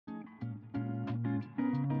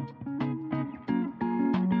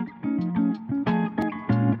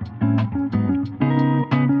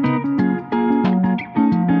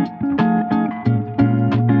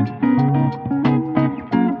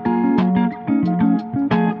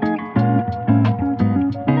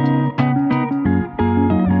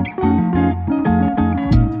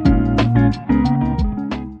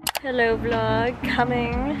vlog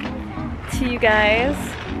coming to you guys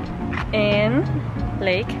in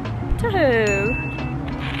Lake Tahoe.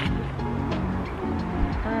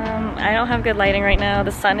 I don't have good lighting right now.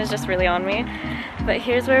 The sun is just really on me. But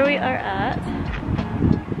here's where we are at.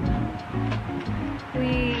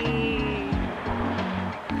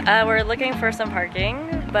 We're looking for some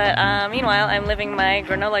parking, but meanwhile I'm living my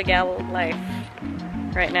granola gal life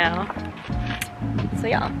right now. So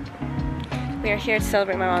yeah, we are here to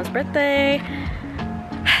celebrate my mom's birthday.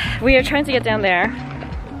 We are trying to get down there,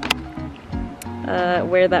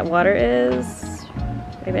 where that water is,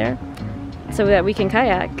 right there, so that we can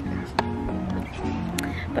kayak.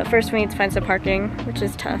 But first we need to find some parking, which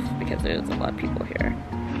is tough because there's a lot of people here.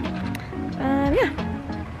 Yeah.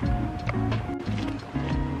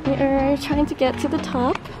 We are trying to get to the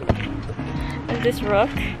top of this rock.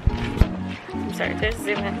 I'm sorry, there's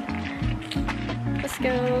zoom in. Let's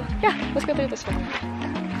go, yeah, let's go through this way.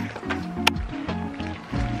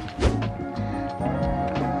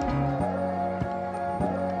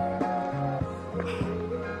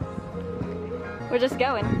 We're just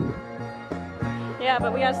going. Yeah,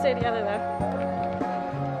 but we gotta stay together though.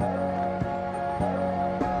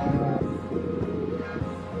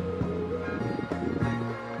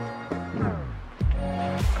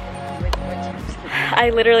 I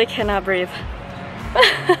literally cannot breathe.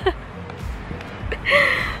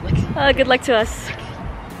 Good luck to us.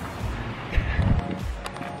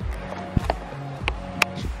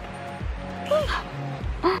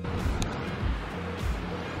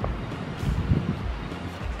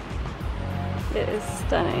 It is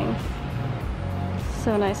stunning.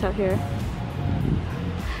 So nice out here.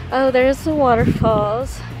 Oh, there's the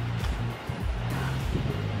waterfalls,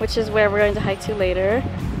 which is where we're going to hike to later.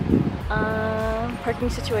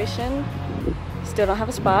 Parking situation. Still don't have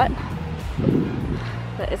a spot,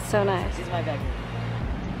 but it's so nice. This is my bag.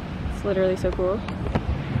 It's literally so cool.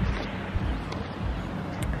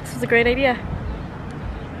 This is a great idea.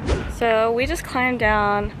 So we just climbed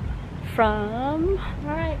down from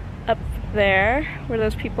up there where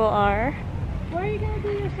those people are. Where are you gonna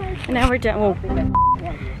do your first? And now we're down. Whoa.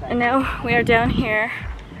 And now we are down here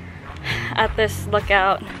at this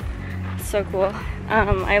lookout. It's so cool.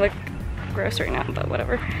 I look gross right now, but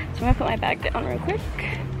whatever. So I'm gonna put my bag down real quick.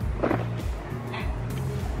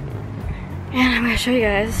 And I'm gonna show you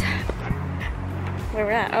guys where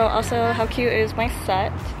we're at. Oh, also, how cute is my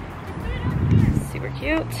set? Super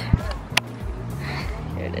cute.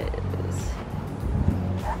 Here it is.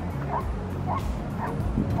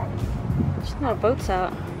 There's a lot of boats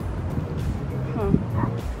out.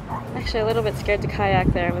 Actually, a little bit scared to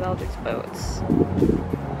kayak there with all these boats.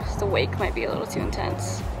 Just the wake might be a little too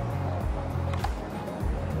intense.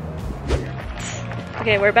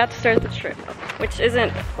 Okay, we're about to start the trip, which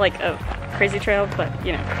isn't like a crazy trail, but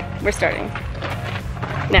you know, we're starting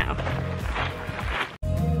now.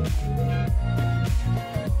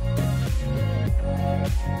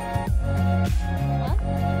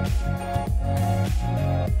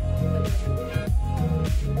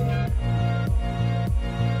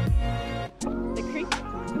 The creek.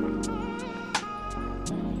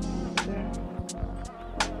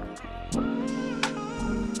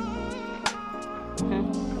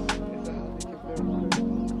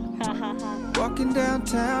 Walking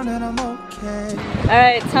downtown and I'm okay.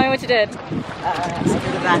 Alright, tell me what you did. I did a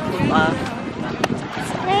backflip.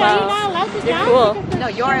 Wow, you're cool. No,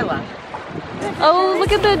 you're left. Oh,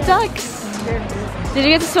 look at the ducks. Did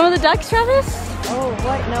you get to swim with the ducks, Travis? Oh,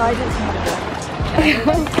 what? No, I didn't swim with the ducks.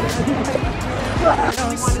 I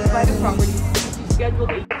only wanted to buy the property.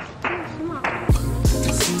 Scheduled 8.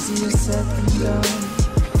 It's easier said than done.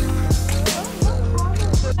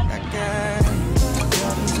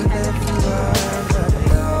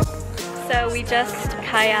 So we just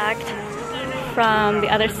kayaked from the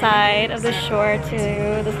other side of the shore to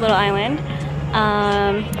this little island.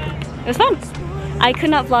 It was fun. I could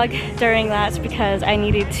not vlog during that because I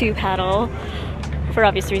needed to paddle for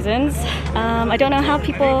obvious reasons. I don't know how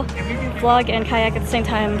people vlog and kayak at the same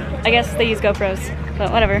time. I guess they use GoPros,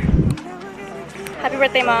 but whatever. Happy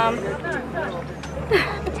birthday, Mom.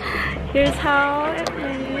 Here's how it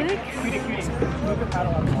looks.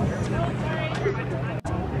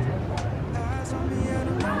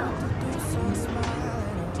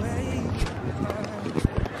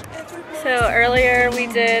 So earlier we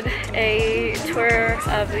did a tour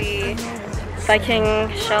of the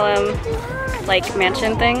Vikingsholm like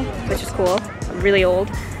mansion thing, which is cool, really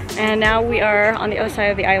old. And now we are on the other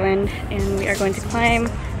side of the island and we are going to climb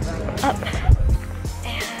up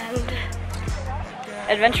and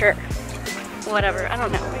adventure. Whatever, I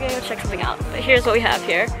don't know. We're gonna go check something out. But here's what we have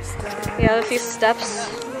here. We have a few steps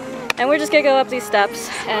And we're just gonna go up these steps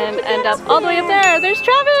and end up all the way up there. There's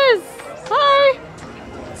Travis! Hi!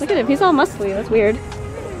 Look at him, he's all muscly, that's weird.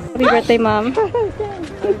 Happy birthday, Mom. You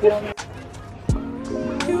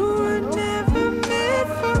were never meant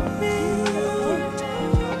for me.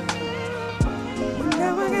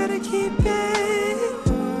 Now I gotta keep it.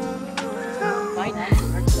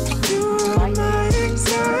 You are my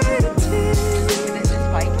anxiety.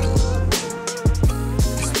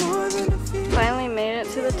 It's more than a feeling. Finally made it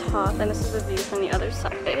to the top, and this is the view from the other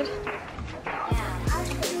side.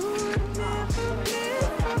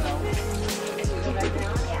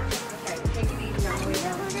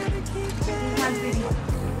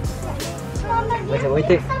 Was it worth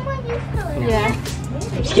it? Yeah. I'm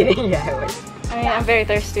just kidding. Yeah, it was. I mean, I'm very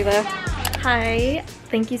thirsty though. Hi,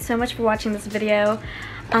 thank you so much for watching this video.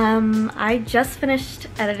 I just finished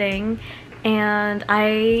editing and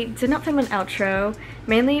I did not film an outro,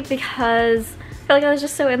 mainly because I felt like I was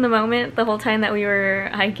just so in the moment the whole time that we were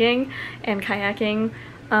hiking and kayaking.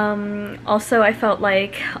 Also, I felt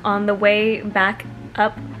like on the way back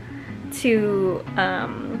up to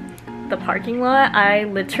the parking lot, I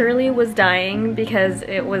literally was dying because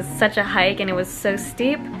it was such a hike and it was so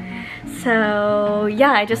steep. So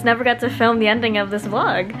yeah, I just never got to film the ending of this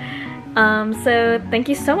vlog. So thank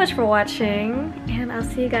you so much for watching, and I'll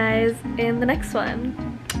see you guys in the next one.